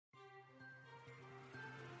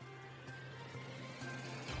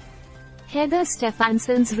Heather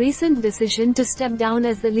Stefanson's recent decision to step down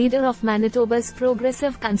as the leader of Manitoba's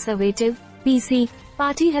Progressive Conservative (PC)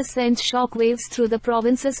 party has sent shockwaves through the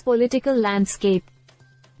province's political landscape.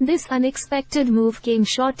 This unexpected move came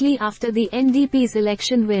shortly after the NDP's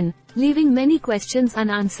election win, leaving many questions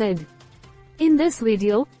unanswered. In this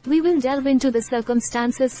video, we will delve into the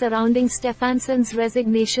circumstances surrounding Stefanson's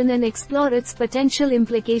resignation and explore its potential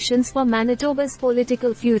implications for Manitoba's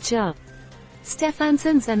political future.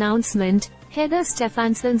 Stefanson's announcement. Heather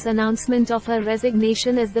Stefanson's announcement of her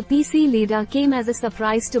resignation as the PC leader came as a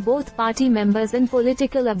surprise to both party members and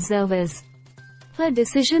political observers. Her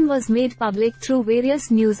decision was made public through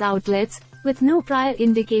various news outlets, with no prior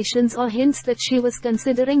indications or hints that she was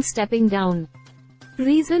considering stepping down.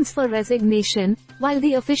 Reasons for resignation. While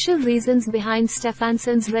the official reasons behind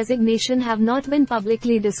Stefanson's resignation have not been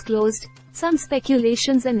publicly disclosed, some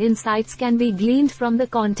speculations and insights can be gleaned from the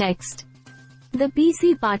context. The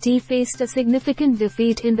PC party faced a significant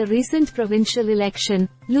defeat in the recent provincial election,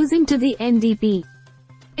 losing to the NDP.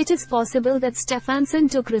 It is possible that Stefanson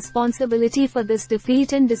took responsibility for this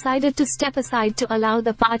defeat and decided to step aside to allow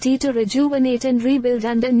the party to rejuvenate and rebuild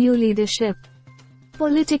under new leadership.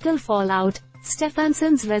 Political fallout.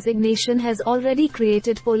 Stefanson's resignation has already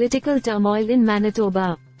created political turmoil in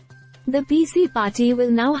Manitoba. The PC party will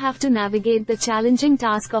now have to navigate the challenging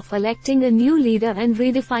task of electing a new leader and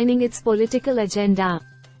redefining its political agenda.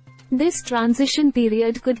 This transition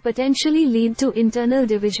period could potentially lead to internal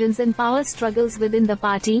divisions and power struggles within the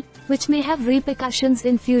party, which may have repercussions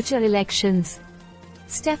in future elections.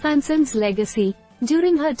 Stefanson's legacy.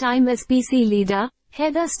 During her time as PC leader,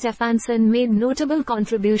 Heather Stefanson made notable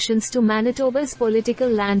contributions to Manitoba's political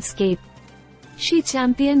landscape. She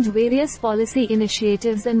championed various policy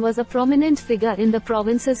initiatives and was a prominent figure in the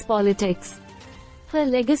province's politics. Her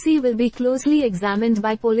legacy will be closely examined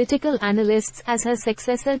by political analysts as her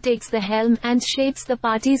successor takes the helm and shapes the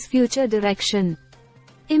party's future direction.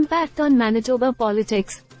 Impact on Manitoba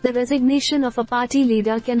politics. The resignation of a party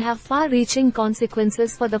leader can have far-reaching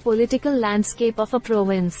consequences for the political landscape of a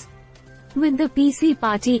province. With the PC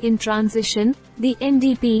party in transition, the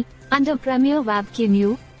NDP, under Premier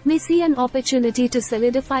Beckham, may see an opportunity to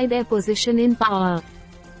solidify their position in power.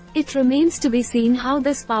 It remains to be seen how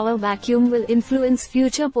this power vacuum will influence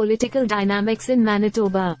future political dynamics in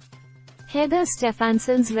Manitoba. Heather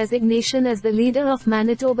Stefanson's resignation as the leader of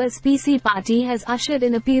Manitoba's PC party has ushered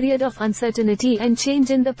in a period of uncertainty and change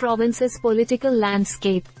in the province's political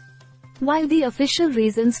landscape. While the official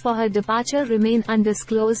reasons for her departure remain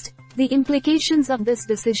undisclosed, the implications of this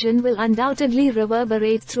decision will undoubtedly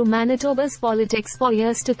reverberate through Manitoba's politics for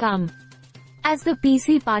years to come. As the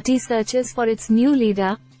PC party searches for its new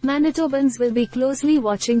leader, Manitobans will be closely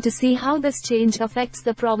watching to see how this change affects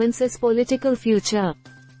the province's political future.